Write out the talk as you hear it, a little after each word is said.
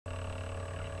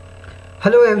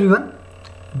Hello everyone,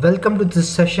 welcome to this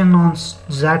session on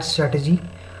XAT strategy,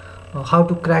 how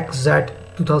to crack XAT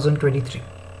 2023.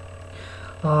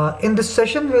 In this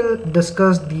session we'll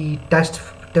discuss the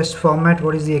test format,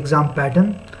 what is the exam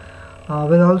pattern.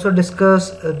 We'll also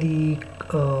discuss the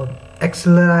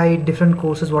accelerate different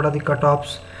courses, what are the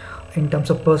cutoffs in terms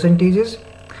of percentages.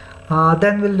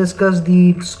 Then we'll discuss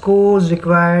the scores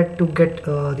required to get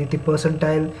the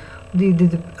percentile,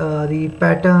 the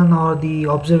pattern or the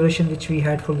observation which we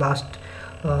had for last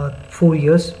 4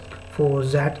 years for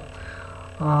XAT.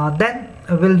 Then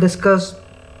we'll discuss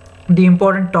the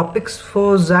important topics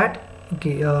for XAT,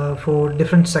 for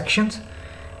different sections,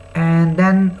 and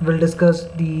then we'll discuss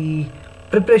the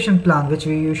preparation plan which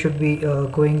you should be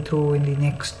going through in the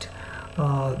next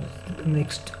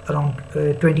around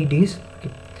 20 days.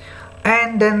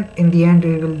 And then in the end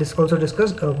we will also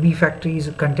discuss Bfactory's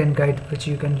content guide which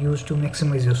you can use to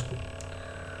maximize your score.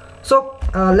 So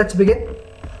let's begin.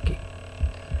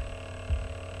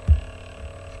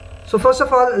 So first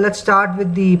of all, let's start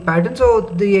with the pattern. So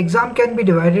the exam can be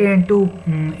divided into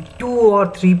 2 or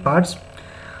 3 parts.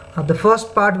 The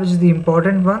first part, which is the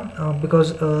important one,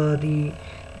 because the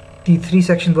 3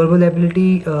 sections: verbal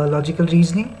ability, logical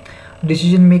reasoning,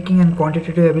 decision making, and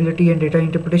quantitative ability and data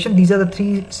interpretation. These are the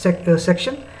 3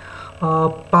 sections.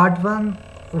 Part 1,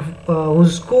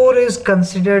 whose score is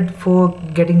considered for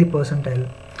getting the percentile.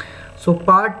 So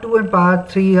part 2 and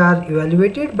part 3 are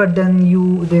evaluated, but then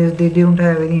they don't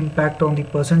have any impact on the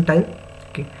percentile.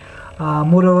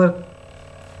 Moreover,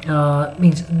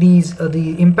 means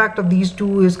the impact of these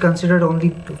 2 is considered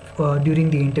only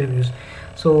during the interviews.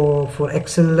 So for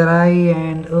XLRI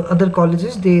and other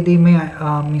colleges, they may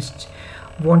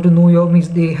want to know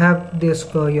they have this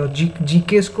your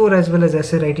GK score as well as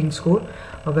essay writing score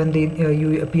when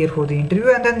you appear for the interview,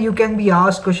 and then you can be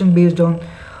asked question based on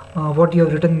what you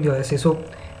have written in your essay. So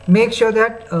make sure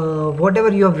that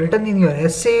whatever you have written in your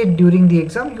essay during the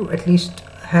exam, you at least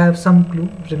have some clue.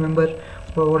 Remember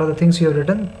what are the things you have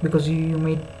written, because you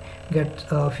may get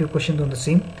a few questions on the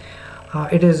same.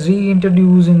 It is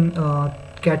reintroduced in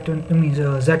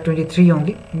XAT 23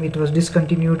 only. It was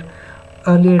discontinued.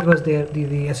 Earlier it was there,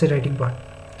 the essay writing part.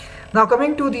 Now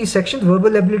coming to the section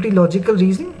verbal ability, logical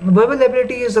reasoning. Verbal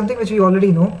ability is something which we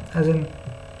already know, as in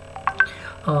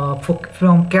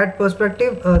from CAT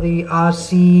perspective, the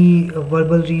RC,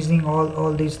 verbal reasoning,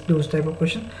 all those type of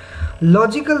questions.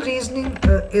 Logical reasoning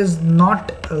is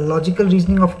not logical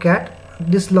reasoning of CAT.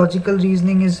 This logical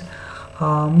reasoning is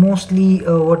mostly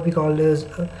what we call as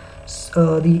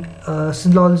the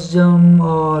syllogism,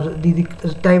 or the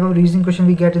type of reasoning question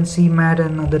we get in CMAT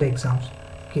and other exams.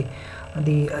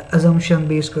 The assumption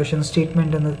based questions,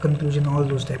 statement and the conclusion, all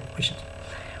those type of questions.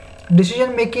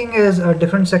 Decision making is a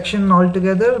different section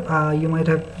altogether. You might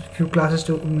have few classes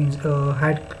to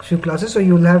had few classes, so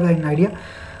you will have an idea.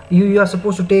 You are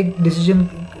supposed to take decision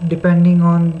depending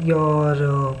on your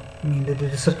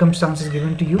the circumstances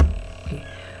given to you.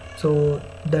 So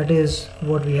that is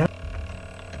what we have.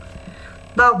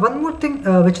 Now one more thing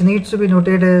which needs to be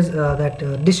noted is that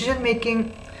decision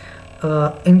making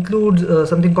includes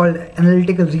something called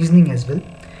analytical reasoning as well.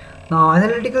 Now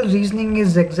analytical reasoning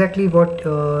is exactly what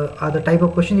are the type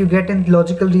of question you get in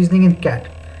logical reasoning in CAT.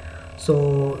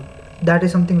 So that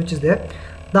is something which is there.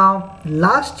 Now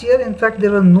last year, in fact,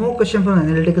 there were no question from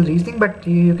analytical reasoning, but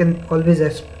you can always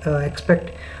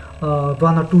expect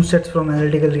 1 or 2 sets from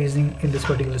analytical reasoning in this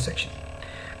particular section.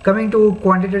 Coming to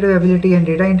quantitative ability and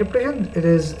data interpretation, it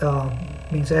is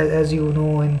as you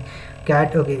know in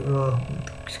CAT,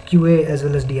 QA as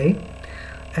well as DI,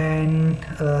 and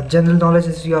general knowledge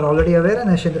is you are already aware, and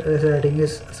essay writing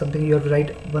is something you have to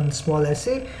write one small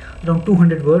essay around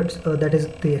 200 words. That is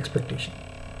the expectation.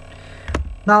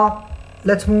 Now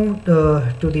let's move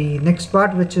to the next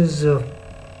part, which is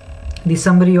the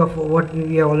summary of what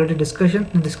we have already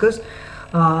discussed.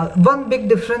 One big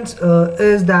difference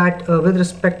is that with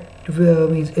respect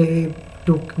in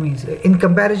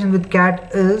comparison with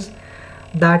CAT is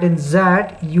that in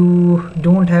XAT you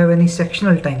don't have any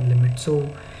sectional time limit, so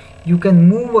you can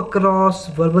move across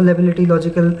verbal ability,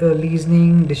 logical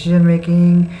reasoning, decision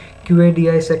making, QA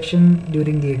DI section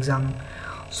during the exam.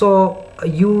 So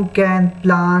you can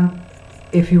plan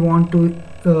if you want to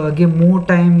give more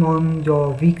time on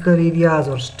your weaker areas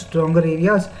or stronger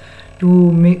areas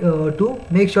to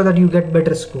make sure that you get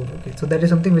better score. So that is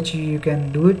something which you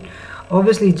can do it.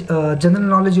 Obviously general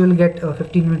knowledge you will get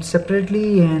 15 minutes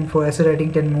separately, and for essay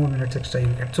writing 10 more minutes extra you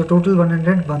will get. So total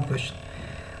 101 question.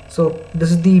 So this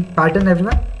is the pattern,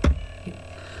 everyone.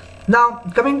 Now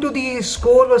coming to the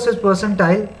score versus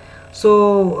percentile.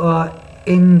 So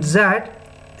in XAT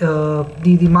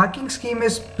the marking scheme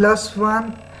is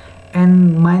 +1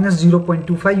 and minus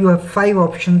 0.25. You have 5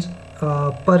 options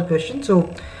per question.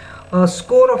 So a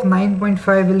score of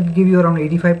 9.5 will give you around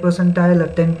 85 percentile, a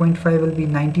 10.5 will be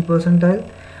 90 percentile,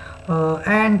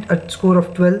 and a score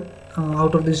of 12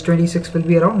 out of this 26 will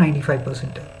be around 95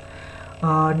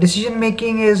 percentile. Decision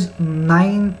making is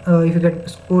 9. If you get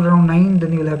score around 9,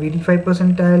 then you will have 85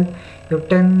 percentile. You have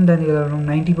 10, then you will have around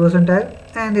 90 percentile,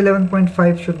 and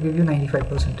 11.5 should give you 95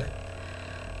 percentile.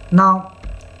 Now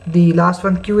the last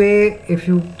one, QA. If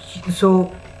you,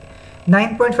 so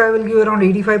 9.5 will give you around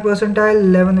 85 percentile,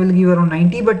 11 will give you around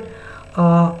 90, but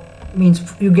means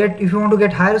you get, if you want to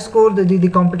get higher score, the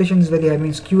competition is very high.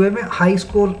 Means QA में high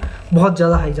score बहुत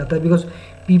ज़्यादा high जाता है, because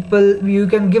people, you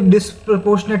can give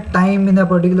disproportionate time in a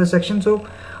particular section, so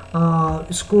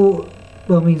score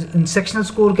means in sectional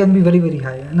score can be very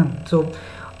high, no? So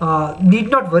need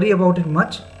not worry about it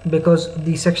much, because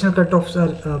the sectional cutoffs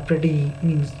are pretty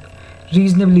means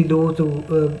reasonably low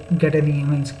to get any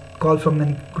means call from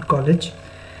any good college.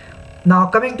 Now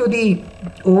coming to the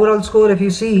overall score, if you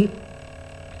see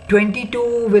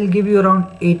 22 will give you around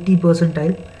 80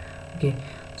 percentile, okay,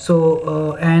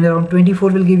 so and around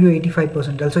 24 will give you 85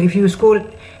 percentile. So if you score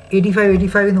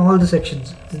 85 in all the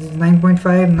sections, this is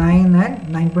 9.5, 9 and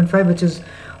 9.5, which is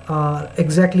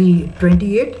exactly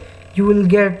 28, you will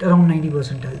get around 90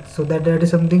 percentile. So that is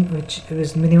something which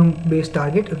is minimum base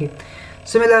target, okay.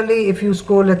 Similarly, if you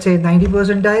score, let's say 90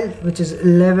 percentile, which is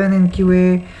 11 in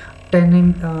QA, 10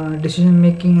 in decision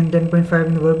making, and 10.5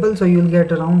 in verbal, so you will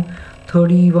get around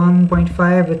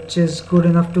 31.5, which is good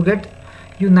enough to get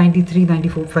you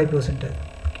 93-95 percentile.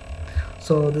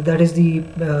 So that is the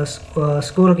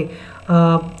score, okay.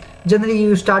 Generally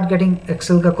you start getting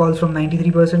Excel ka calls from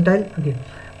 93 percentile, okay.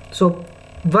 So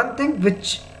one thing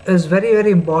which is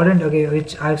very important, okay,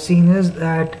 which I've seen is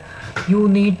that you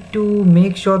need to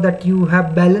make sure that you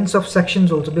have balance of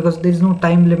sections also, because there is no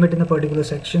time limit in a particular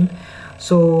section.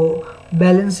 So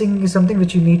balancing is something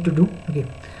which you need to do, okay.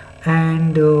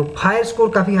 And higher score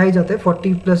काफ़ी high जाते हैं,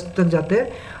 40 plus तक जाते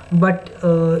हैं, but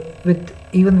with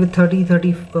even with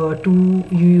 32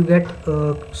 you get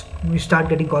you start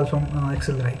getting calls from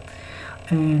Excel, right?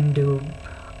 And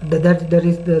that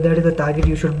is the target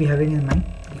you should be having in mind.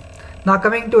 Now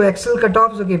coming to Excel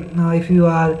cutoffs, okay, if you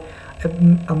are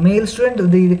a male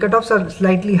student, the cutoffs are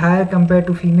slightly higher compared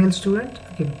to female students,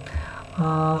 okay.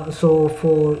 So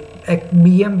for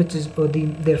BM, which is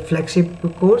their flagship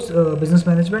course, business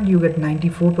management, you get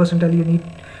 94 percentile you need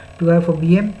to have for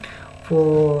BM.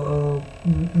 For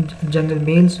general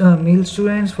male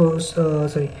students, for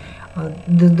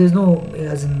there's no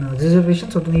as in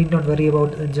reservation, so you need not worry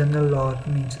about general or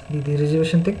means the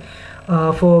reservation thing.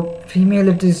 For female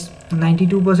it is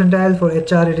 92 percentile, for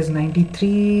HR it is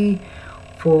 93,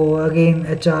 for again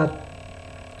HR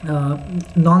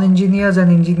non-engineers and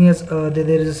engineers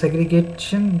there is a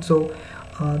segregation, so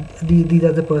these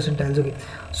are the percentiles, okay.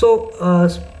 So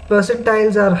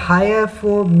percentiles are higher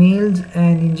for males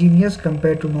and engineers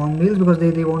compared to non-males, because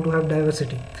they want to have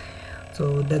diversity,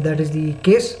 so that is the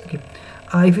case, okay.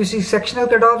 If you see sectional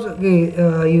cutoffs,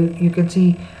 okay, you can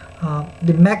see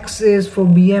the max is for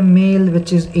BM male,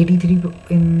 which is 83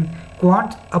 in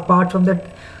quant. Apart from that,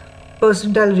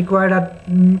 percentile required are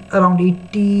around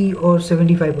 80 or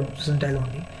 75 percentile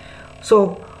only.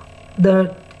 So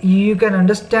you can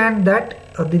understand that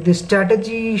the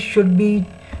strategy should be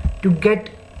to get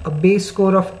a base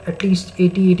score of at least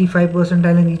 80-85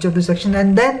 percentile in each of the section,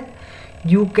 and then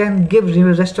you can give the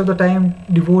rest of the time,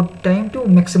 devote time to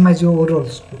maximize your overall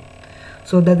score.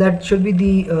 So that should be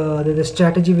the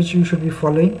strategy which you should be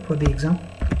following for the exam.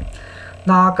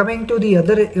 Now coming to the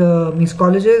other means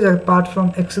colleges, apart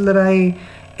from XLRI,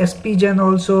 SP Gen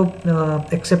also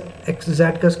accept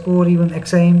XAT ka score, even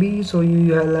XIMB, so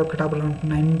you have cut up around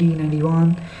 90,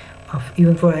 91.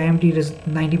 Even for IMT it is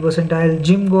 90 percentile.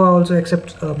 Jim Goa also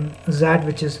accepts XAT,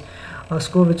 which is a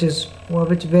score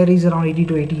which varies around 80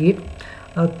 to 88.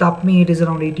 Tapmi it is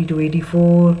around 80 to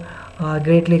 84.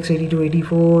 Great Lakes 80 to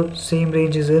 84. Same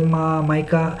range as IRMA,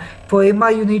 MICA. For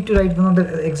IRMA you need to write one of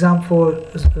the exam for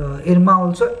IRMA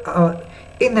also,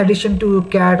 in addition to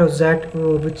CAT or XAT,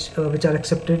 which are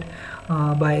accepted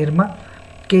by IRMA.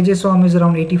 KJ SOM is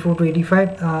around 84 to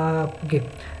 85. Okay.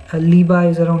 LIBA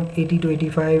is around 80 to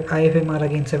 85. IFMR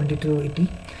again 70 to 80,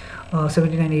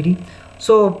 79, 80.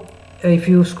 So if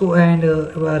you score, and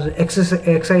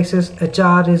exercises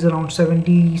HR is around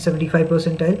 70, 75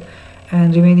 percentile,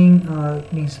 and remaining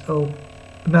means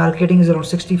marketing is around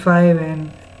 65, and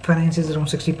finance is around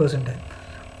 60 percentile.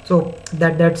 So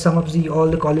that sums up all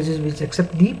the colleges which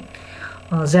accept the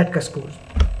ZCA scores.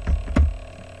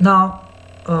 Now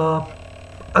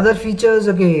other features,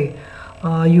 okay,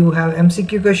 You have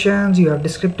MCQ questions, you have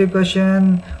descriptive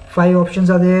question, 5 options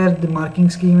are there. The marking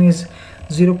scheme is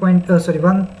 1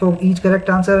 for each correct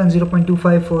answer and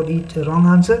 0.25 for each wrong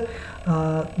answer.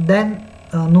 Then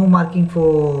no marking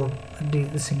for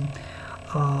this thing,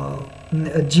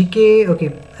 GK,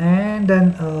 okay, and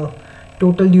then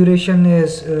total duration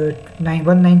is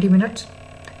 190 minutes,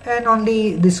 and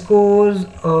only the scores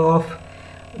of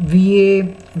VA,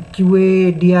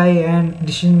 QA, DI and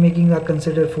decision making are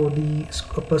considered for the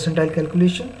percentile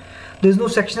calculation. There is no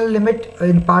sectional limit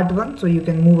in part 1, so you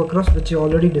can move across, which you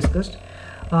already discussed.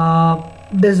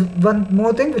 There's one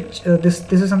more thing, which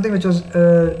this is something which was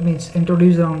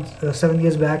introduced around 7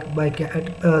 years back by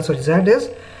XAT, is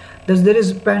there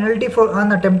is penalty for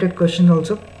unattempted question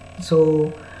also.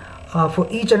 So for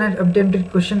each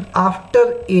unattempted question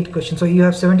after 8 questions, so you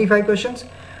have 75 questions,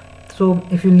 so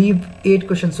if you leave 8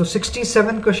 questions, so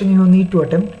 67 questions you need to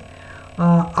attempt.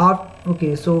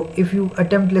 Okay, so if you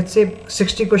attempt, let's say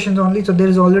 60 questions only, so there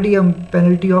is already a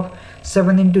penalty of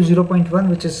 7 into 0.1,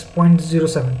 which is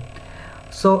 0.07.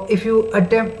 So if you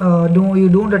attempt you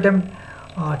don't attempt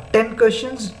 10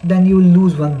 questions, then you will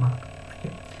lose 1 mark.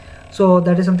 Okay, so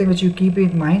that is something which you keep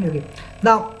in mind. Okay,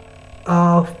 now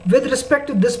with respect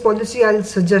to this policy, I'll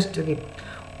suggest, okay,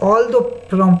 although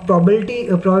from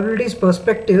probabilities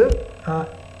perspective,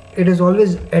 it is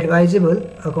always advisable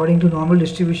according to normal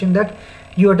distribution that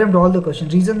you attempt all the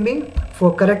questions. Reason being,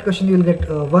 for correct question you will get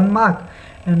 1 mark,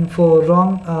 and for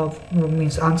wrong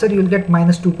answer you will get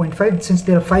 -2.5, since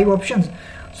there are 5 options.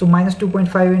 So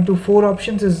 -2.5 into 4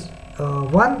 options is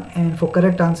 1, and for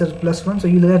correct answer +1, so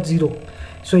you will get 0.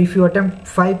 So if you attempt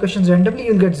 5 questions randomly,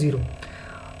 you will get 0.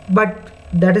 But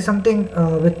that is something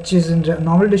which is in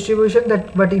normal distribution.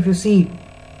 But if you see,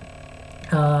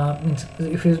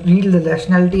 if you read the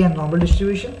rationality and normal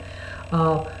distribution,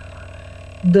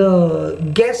 the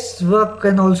guesswork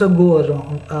can also go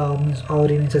wrong.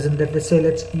 As in that, let's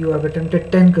say you have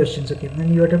attempted 10 questions, okay,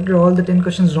 then you attempted all the 10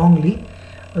 questions wrongly,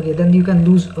 okay, then you can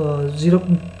lose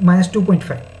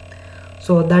 -2.5.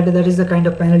 So that is the kind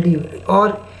of penalty.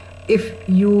 Or if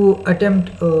you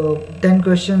attempt 10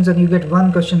 questions and you get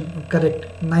 1 question correct,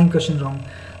 9 questions wrong,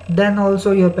 then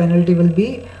also your penalty will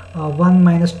be 1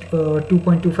 minus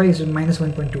 2.25 is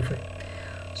 -1.25.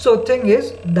 So thing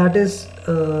is, that is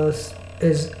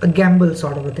a gamble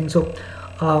sort of a thing. So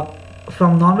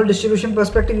from normal distribution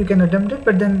perspective you can attempt it,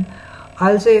 but then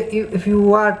I'll say if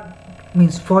you are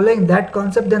following that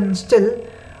concept, then still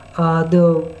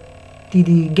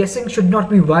the guessing should not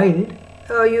be wild.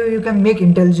 You can make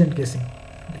intelligent guessing.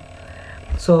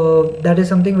 So that is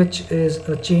something which is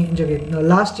a change. Okay, now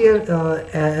last year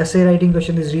essay writing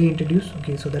question is reintroduced.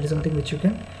 Okay, so that is something which you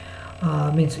can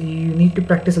you need to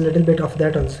practice a little bit of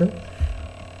that also.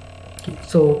 Okay,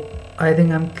 so I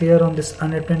think I'm clear on this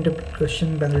unattempted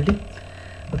question penalty.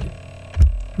 Okay,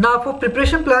 now for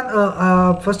preparation plan,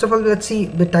 first of all let's see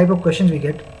the type of questions we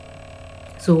get.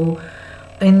 So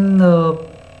in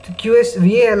QS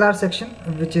VALR section,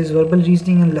 which is verbal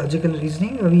reasoning and logical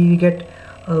reasoning, we get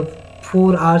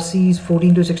 4 RCs,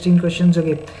 14 to 16 questions.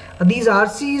 Okay, these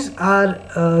RCs are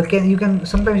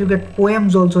sometimes you get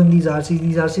poems also in these RCs.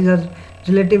 These RCs are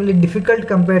relatively difficult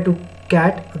compared to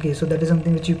CAT. Okay, so that is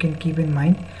something which you can keep in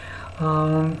mind.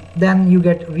 Then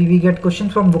we get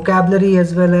questions from vocabulary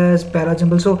as well as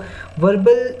parajumble. So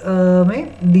verbal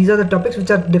these are the topics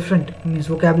which are different,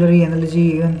 vocabulary,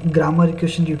 analogy, and grammar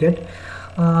questions you get.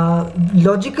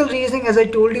 Logical reasoning, as I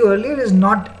told you earlier, is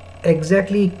not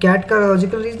exactly CAT ka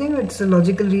logical reasoning. It's a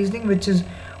logical reasoning which is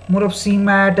more of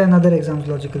CMAT and other exams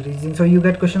logical reasoning. So you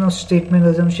get question of statement,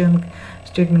 assumption,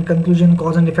 statement, conclusion,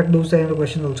 cause and effect. Those kind of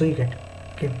questions also you get,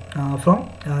 okay, from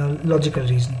logical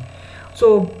reasoning.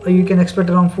 So you can expect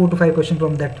around 4 to 5 questions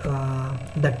from that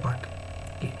part.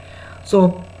 Okay,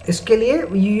 so iske liye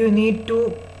you need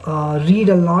to read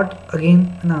a lot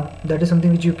again. Now that is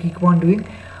something which you keep on doing,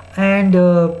 and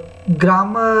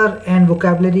grammar and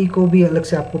vocabulary को भी अलग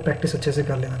से आपको practice अच्छे से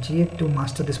कर लेना चाहिए to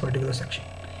master this particular section.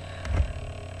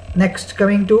 Next,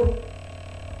 coming to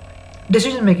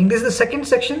decision making. This is the second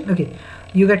section. Okay,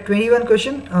 you get 21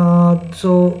 question.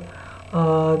 So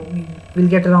we'll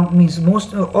get around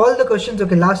most all the questions.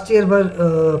 Okay, last year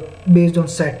were based on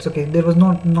sets. Okay, there was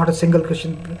not a single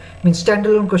question,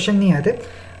 standalone question नहीं आते,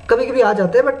 कभी कभी आ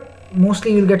जाते हैं, but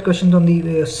mostly you'll get questions on the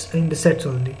in the sets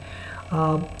only.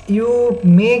 You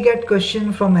may get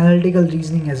question from analytical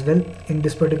reasoning as well in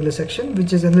this particular section,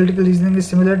 which is analytical reasoning is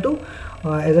similar to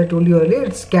as I told you earlier,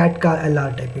 it's CAT का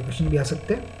LR type के question भी आ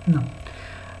सकते हैं.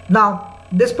 Now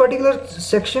this particular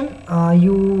section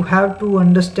you have to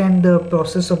understand the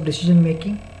process of decision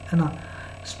making, है ना,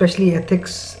 especially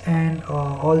ethics and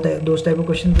all those type of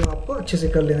questions जो आपको अच्छे से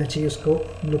कर लेना चाहिए उसको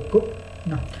लोग को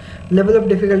ना. Level of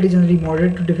difficulty generally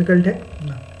moderate to difficult है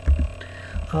ना.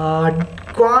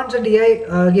 Quants and DI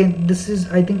again this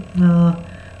is I think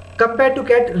compared to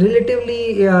CAT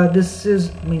relatively this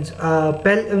is means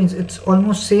means it's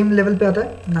almost same level पे आता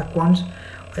है ना quants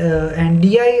and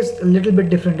DI is a little bit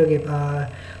different again.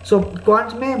 So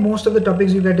quants में most of the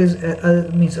topics you get is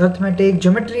means arithmetic,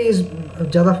 geometry is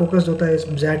ज़्यादा focused होता है इस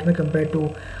XAT में compared to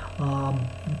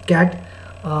CAT.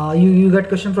 You get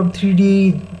question from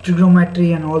 3D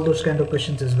trigonometry and all those kind of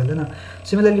questions as well है ना.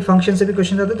 Similarly function से भी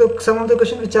questions आते हैं, तो some of the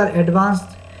questions which are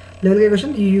advanced level के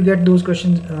question you get those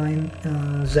questions in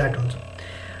XAT also.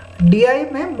 DI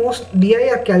में most DI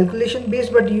are calculation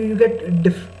based, but you get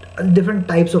different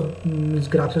types of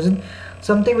graphs, as in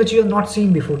something which you have not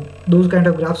seen before. Those kind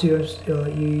of graphs you have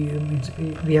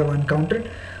we have encountered.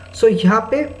 So यहाँ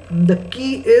पे the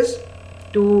key is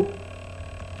to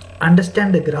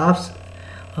understand the graphs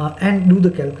and do the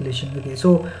calculation. Okay,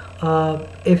 so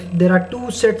if there are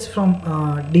two sets from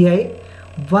DI,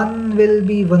 one will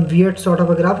be one weird sort of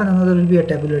a graph and another will be a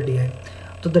tabular DI.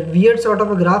 So that weird sort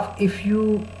of a graph, if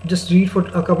you just read for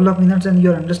a couple of minutes and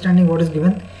you're understanding what is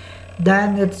given,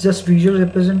 then it's just visual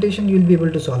representation, you'll be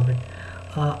able to solve it.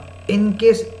 In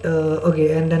case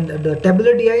okay, and then the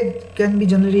tabular DI can be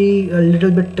generally a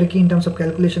little bit tricky in terms of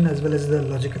calculation as well as the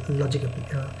logic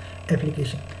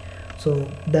application. So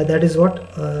that is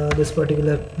what this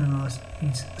particular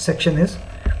section is.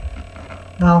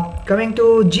 Now coming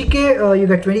to GK, you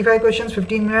get 25 questions,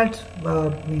 15 minutes.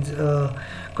 Means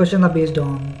questions are based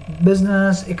on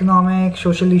business, economic,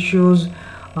 social issues,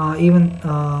 even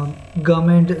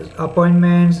government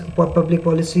appointments, public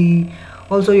policy.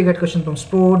 Also you get questions from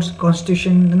sports,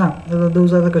 constitution.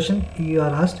 Those are the questions you are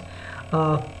asked.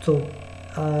 So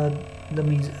that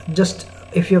means just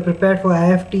if you're prepared for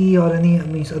IFT or any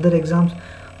means other exams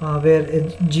where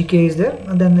GK is there,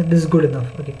 then this is good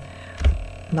enough. Okay.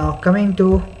 Now coming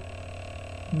to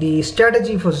the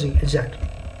strategy for XAT.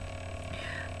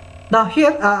 Now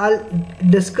here I'll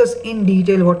discuss in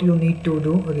detail what you need to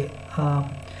do. Okay.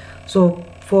 So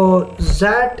for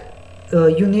XAT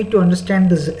you need to understand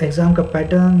this exam ka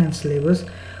pattern and syllabus,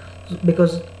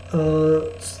 because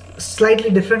slightly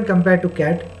different compared to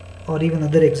CAT or even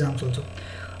other exams also.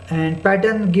 And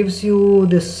pattern gives you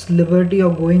this liberty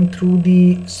of going through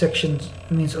the sections,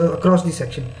 means across the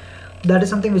section. That is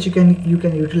something which you can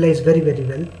utilize very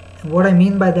well. What I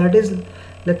mean by that is,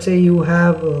 let's say you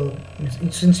have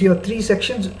since you have 3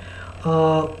 sections,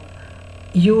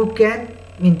 you can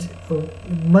means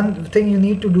one thing you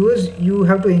need to do is you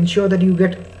have to ensure that you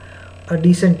get a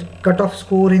decent cutoff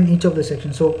score in each of the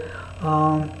sections. So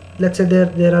let's say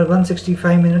there are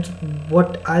 165 minutes.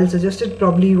 What I'll suggest is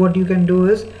probably what you can do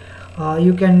is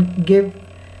you can give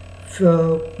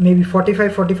maybe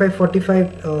 45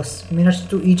 minutes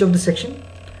to each of the section.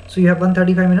 So you have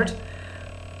 135 minutes.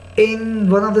 In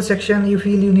one of the section you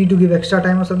feel you need to give extra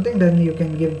time or something, then you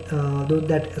can give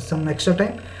that some extra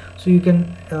time. So you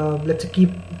can let's say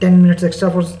keep 10 minutes extra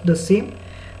for the same.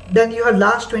 Then you have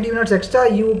last 20 minutes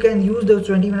extra. You can use those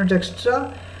 20 minutes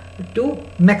extra to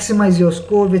maximize your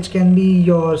score, which can be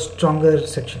your stronger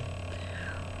section.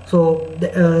 So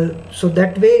so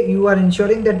that way you are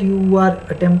ensuring that you are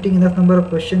attempting enough number of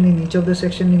questions in each of the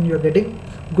section and you are getting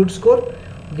good score.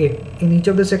 Okay, in each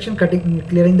of the section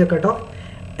clearing the cutoff,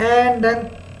 and then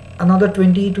another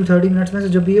 20 to 30 minutes में से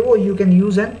जो भी है वो you can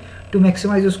use and to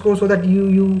maximize your score so that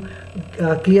you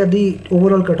clear the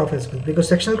overall cutoff as well, because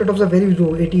sectional cutoffs are very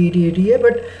low, 80 है,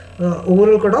 but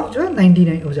overall cutoff जो है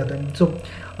 99 हो जाता है. So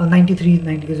 93,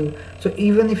 90. So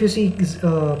even if you see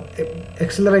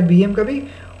XLRI BM का भी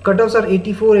cutoffs are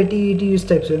 84, 80 इस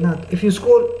type से ना. If you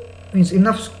score means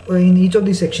enough in each of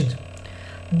these sections,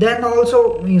 then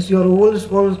also means your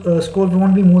overall score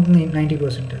won't be more than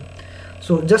 90%.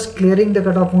 So just clearing the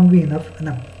cutoff won't be enough.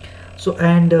 So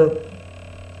and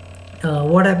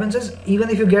what happens is, even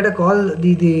if you get a call,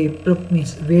 the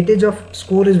means weightage of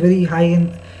score is very high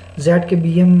in XAT के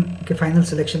BM के final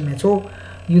selection में. So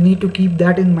you need to keep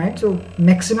that in mind. So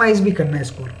maximize भी करना है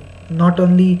score, not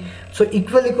only so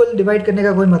equal divide करने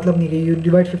का कोई मतलब नहीं है. You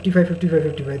divide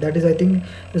 55. That is, I think,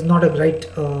 is not a right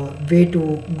way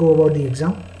to go about the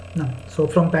exam. No. So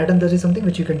from pattern, this is something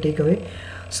which you can take away.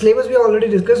 Syllabus we already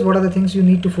discussed. What are the things you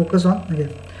need to focus on? Okay.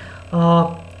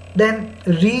 Then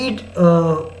read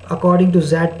according to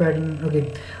XAT pattern.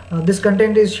 Okay. This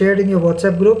content is shared in your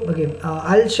WhatsApp group. Okay.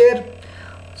 I'll share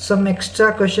some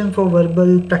extra question for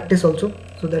verbal practice also.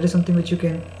 So that is something which you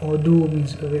can do,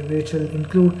 means which will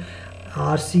include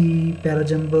RC,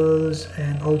 parajumbles,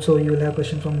 and also you will have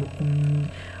questions from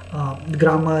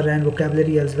grammar and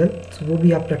vocabulary as well. So वो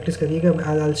भी आप practice करिएगा.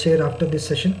 I'll share after this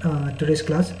session, today's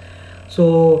class. So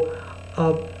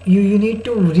you need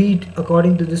to read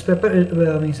according to this paper,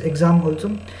 means exam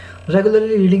also.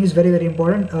 Regularly reading is very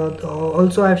important.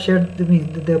 Also I've shared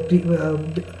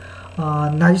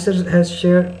Naji sir has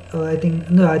shared, I think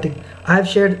I have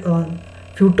shared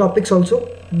few topics also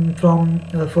from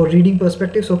for reading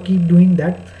perspective, so keep doing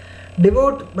that.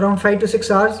 Devote around 5 to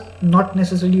 6 hours, not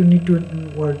necessarily you need to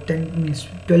 10 means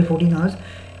 12-14 hours.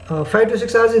 5 to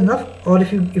 6 hours is enough, or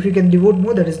if you can devote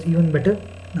more, that is even better.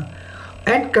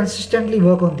 And consistently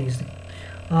work on these things.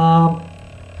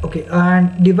 Okay,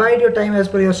 and divide your time as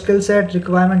per your skill set,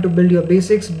 requirement to build your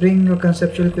basics, bring your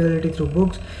conceptual clarity through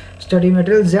books, study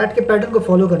material. XAT के pattern को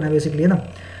follow करना basically है ना.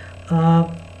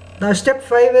 Now step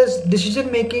 5 is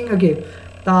decision making. Okay,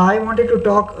 I wanted to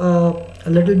talk a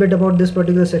little bit about this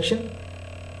particular section.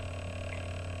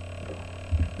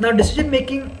 Now decision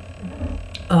making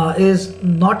is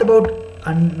not about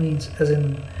means as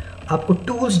in आपको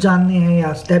tools जानने हैं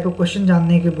या type of question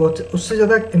जानने के बहुत उससे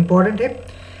ज़्यादा important है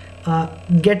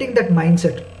getting that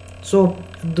mindset. So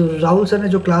Rahul sir ने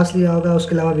जो क्लास लिया होगा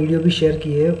उसके अलावा वीडियो भी शेयर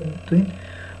की है तो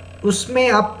उसमें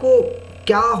आपको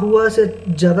क्या हुआ से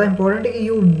ज़्यादा important है कि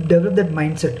you develop that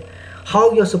mindset,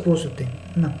 how you are supposed to think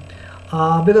ना.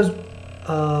 Because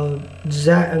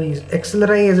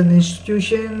XLRI as an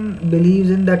institution believes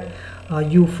in that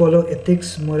you follow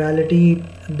ethics, morality,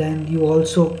 then you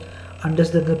also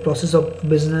understand the process of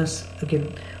business. Okay,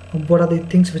 what are the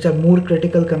things which are more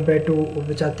critical compared to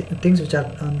which are things which are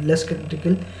less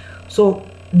critical. So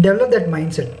develop that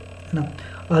mindset. Now,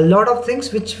 a lot of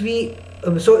things which we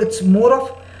so it's more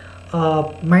of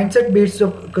mindset based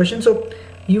question. So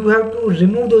you have to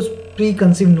remove those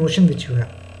preconceived notion which you have.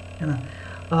 You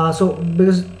know? So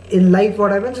because in life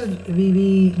what happens is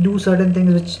we do certain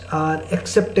things which are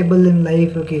acceptable in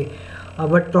life. Okay,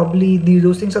 but probably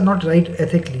those things are not right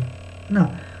ethically. No,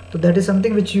 so that is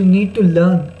something which you need to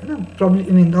learn. You know,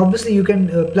 probably obviously you can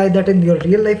apply that in your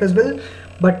real life as well,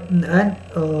 but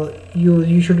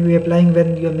you should be applying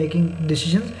when you are making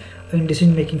decisions in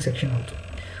decision making section also.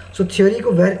 So theory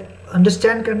को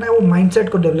understand करना है, वो mindset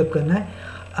को develop करना है.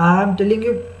 I am telling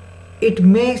you, it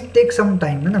may take some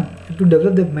time to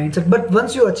develop the mindset, but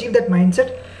once you achieve that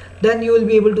mindset, then you will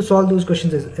be able to solve those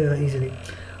questions easily.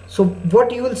 So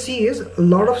what you will see is a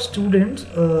lot of students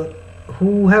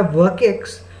who have work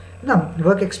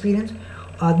experience,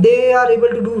 they are able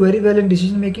to do very well in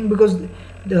decision making because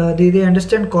they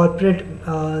understand corporate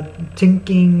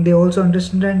thinking. They also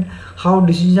understand how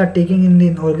decisions are taken in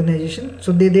the organization,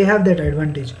 so they have that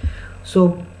advantage.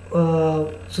 So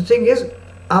thing is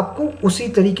आपको उसी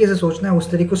तरीके से सोचना है, उस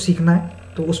तरीके को सीखना है,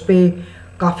 तो उस पर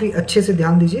काफ़ी अच्छे से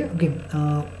ध्यान दीजिए.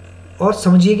 और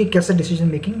समझिए कि कैसे डिसीजन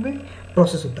मेकिंग में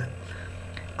प्रोसेस होता है.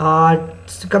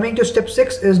 Coming to step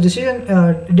 6 is decision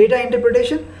data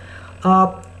interpretation.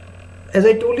 As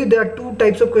I told you, there are two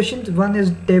types of questions. One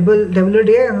is tabular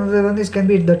DI, another one can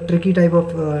be the tricky type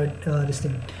of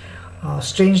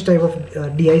strange type of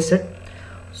DI set.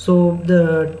 So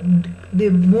the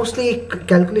mostly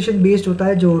calculation based होता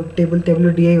है जो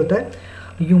tabular DI होता है.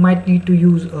 You might need to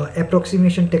use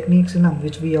approximation techniques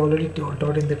which we already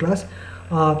taught in the class.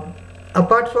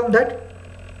 Apart from that,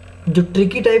 जो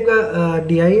tricky type का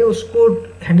DI है उसको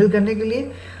handle करने के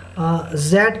लिए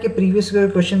XAT के previous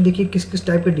question देखिए किस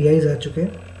type के DIs आ चुके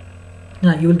हैं.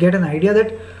 Now you will get an idea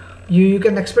that you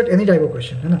can expect any type of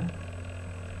question, है ना.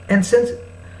 And since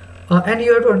and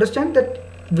you have to understand that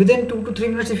within 2 to 3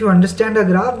 minutes, if you understand a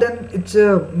graph, then it's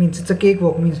a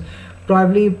cakewalk. Means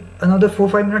probably another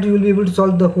 4-5 minutes you will be able to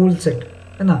solve the whole set,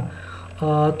 है ना.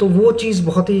 तो वो चीज़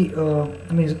बहुत ही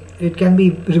it can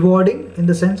be rewarding in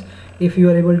the sense if you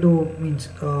are able to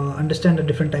understand a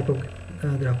different type of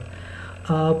graph.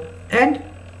 And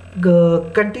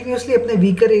continuously अपने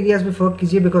weaker areas में focus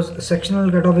कीजिए because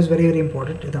sectional cutoff is very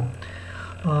important, है ना.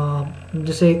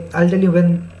 जैसे I'll tell you,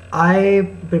 when I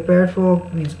prepared for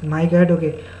my CAT,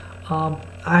 okay,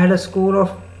 I had a score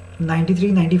of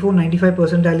 93, 94, 95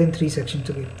 percentile in 3 sections.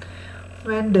 Okay,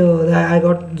 and I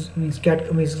got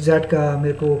XAT का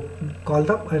मेरे को call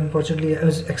था. Unfortunately, I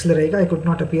was XLRI, I could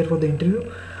not appear for the interview.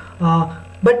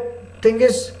 But thing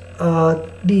is,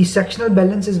 the sectional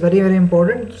balance is very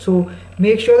important. So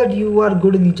make sure that you are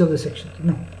good in each of the sections.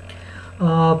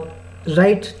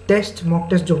 Right test mock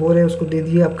test जो हो रहे हैं उसको दे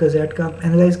दिए आपका XAT का,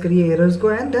 analyse करिए errors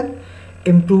को एंड देन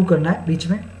इम्प्रूव करना है बीच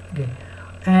में.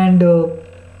 And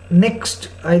next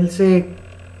I will say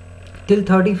till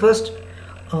 31st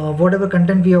what ever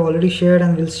content we have already shared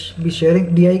and will be sharing.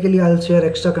 DI के लिए I will share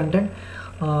extra content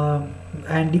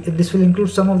and this will include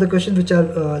some of the question which are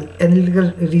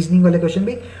analytical reasoning वाले question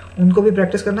भी उनको भी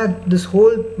practice करना है. This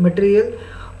whole material,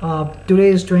 today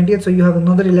is 20th, so you have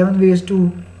another 11 ways to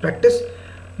practice.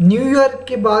 New year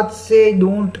के बाद से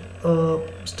don't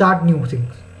start new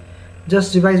things,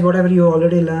 just revise what ever you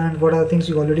already learn, what are things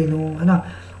you already know, है ना.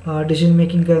 Decision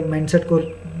making का mindset को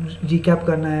recap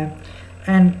करना है,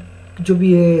 and जो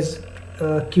भी है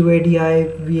QA DI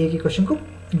VA के क्वेश्चन को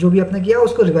जो भी आपने किया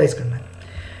उसको रिवाइज करना है.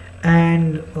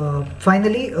 And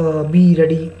finally be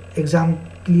ready, exam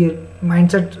clear.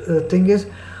 Mindset thing is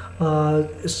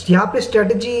यहाँ पे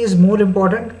strategy is more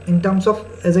important in terms of,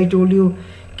 as I told you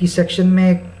कि सेक्शन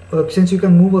में since you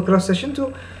can move across session,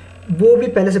 तो वो भी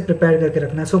पहले से प्रिपेयर करके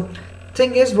रखना है. So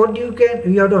thing is what you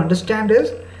have to understand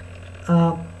is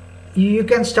you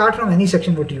can start from any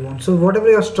section what you want. So whatever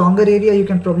your stronger area, you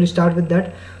can probably start with that,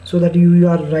 so that you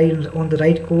are right on the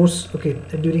right course, okay,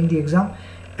 during the exam,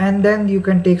 and then you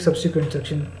can take subsequent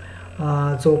section.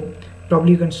 So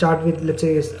probably you can start with, let's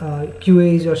say,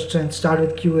 QA is your strength, start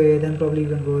with QA, then probably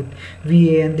you can go with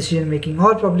VA and decision making,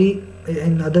 or probably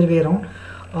in other way around.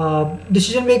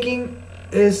 Decision making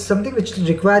is something which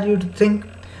require you to think,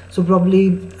 so probably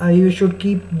you should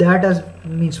keep that as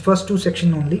means first two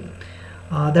section only.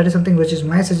 That is something which is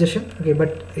my suggestion, okay,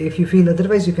 but if you feel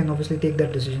otherwise, you can obviously take that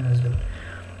decision as well.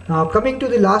 Now coming to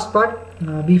the last part,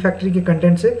 Bfactory के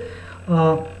content से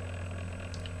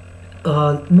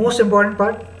most important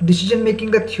part, decision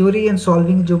making का theory and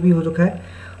solving जो भी हो चुका है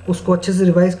उसको अच्छे से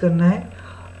revise करना है.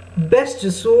 Best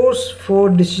resource for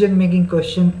decision making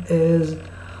question is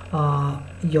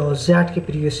your XAT के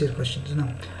previous year questions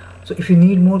ना. So if you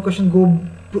need more question, go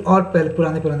और पहले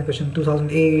पुराने क्वेश्चन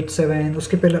 2008-7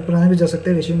 उसके पहले पुराने भी जा सकते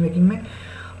हैं डिसीजन मेकिंग में,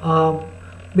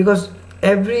 because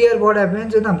every year what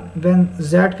happens है ना, व्हेन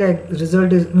XAT का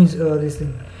result is means this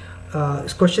thing,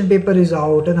 question paper is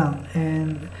out है ना,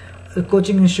 and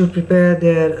coaching institute prepare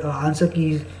their answer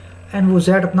keys, and वो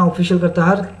XAT अपना ऑफिशियल करता है,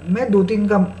 हर में 2-3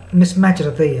 का मिसमैच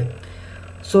रहता ही है.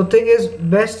 So thing is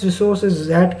best resource is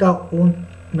XAT का ओन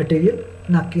मटेरियल,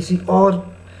 ना किसी और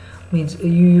मीन्स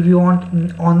यू वांट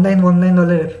ऑनलाइन वाले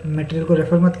मटेरियल को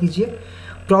रेफर मत कीजिए.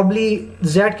 प्रॉब्ली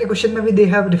XAT के क्वेश्चन में भी they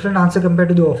have different answer compare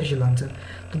to the official answer,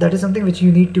 तो that is something which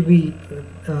you need to be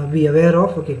aware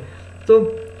of, okay. तो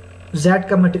XAT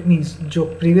का मीन्स जो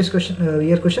प्रीवियस क्वेश्चन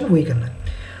ईयर क्वेश्चन वही करना है.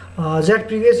 XAT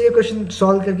previous year question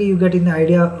solve करके you get in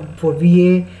idea for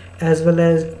VA as well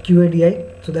as QA DI,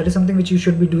 so that is something which you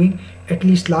should be doing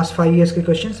at least last 5 years के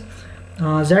question.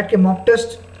 XAT के mock test,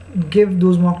 give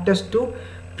those mock test to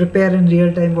prepare in real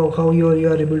time of how you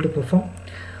are able to perform.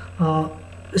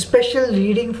 Special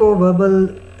reading for verbal,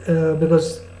 because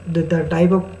the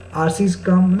type of RCs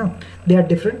come, no, they are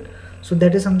different, so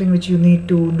that is something which you need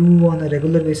to do on a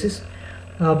regular basis.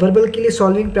 Verbal के लिए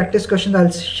solving practice question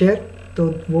I'll share, तो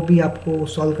वो भी आपको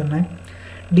solve करना है.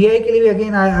 DI के लिए भी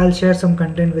again I'll share some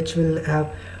content which will have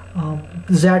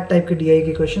XAT type के DI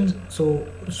के questions, so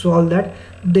solve that.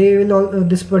 They will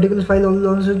this particular file will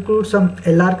also include some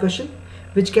LR question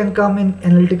which can come in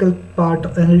analytical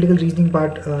reasoning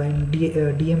part in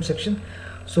DM section,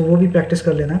 so वो भी practice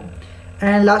कर लेना.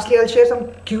 And lastly I'll share some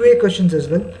QA questions as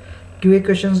well, QA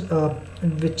questions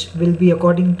which will be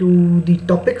according to the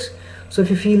topics. So if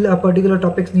you feel a particular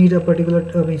topics need a particular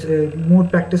more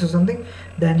practice or something,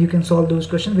 then you can solve those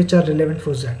questions which are relevant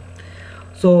for XAT.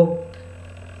 So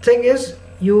thing is,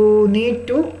 you need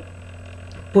to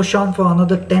push on for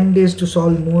another 10 days to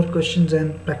solve more questions and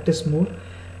practice more,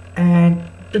 and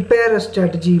prepare a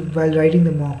strategy while writing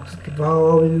the mocks.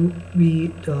 How will you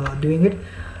be doing it?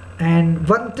 And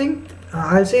one thing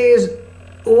I'll say is,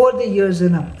 over the years,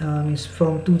 means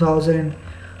from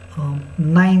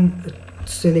 2009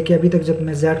 से लेके अभी तक, जब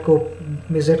मैं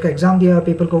XAT का exam दिया,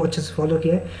 paper को अच्छे से फॉलो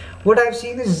किया है, what I've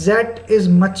seen is XAT is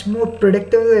much more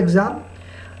predictable exam,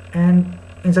 and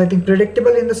means I think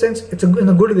predictable in the sense it's in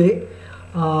a good way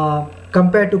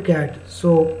compared to CAT.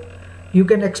 So you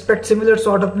can expect similar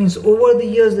sort of, means over the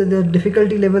years the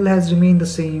difficulty level has remained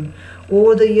the same.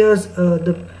 Over the years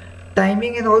the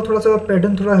timing and all, थोड़ा सा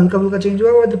pattern थोड़ा हल्का फुल्का change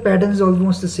हुआ, but the pattern is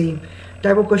almost the same.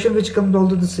 Type of question which comes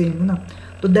also the same, है ना.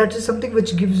 So that is something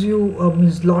which gives you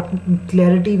means lot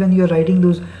clarity when you are writing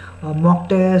those mock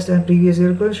test and previous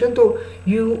year question. So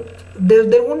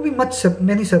there won't be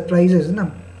many surprises, है ना,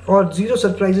 or zero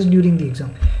surprises during the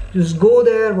exam. Just go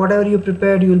there, whatever you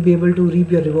prepared, you will be able to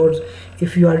reap your rewards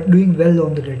if you are doing well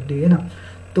on the that day, है ना.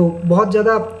 तो बहुत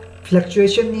ज़्यादा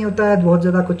fluctuation नहीं होता है, बहुत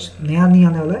ज़्यादा कुछ नया नहीं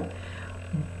आने वाला है.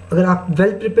 अगर आप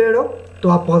वेल प्रिपेयर्ड हो तो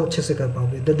आप बहुत अच्छे से कर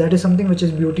पाओगे. That is something which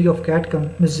is beauty of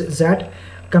XAT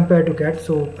compared to CAT.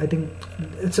 So I think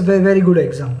it's a very, very good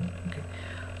exam. Okay.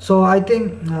 So I think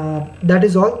that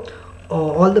is all.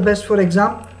 All the best for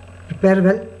exam. Prepare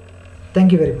well.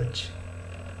 Thank you very much.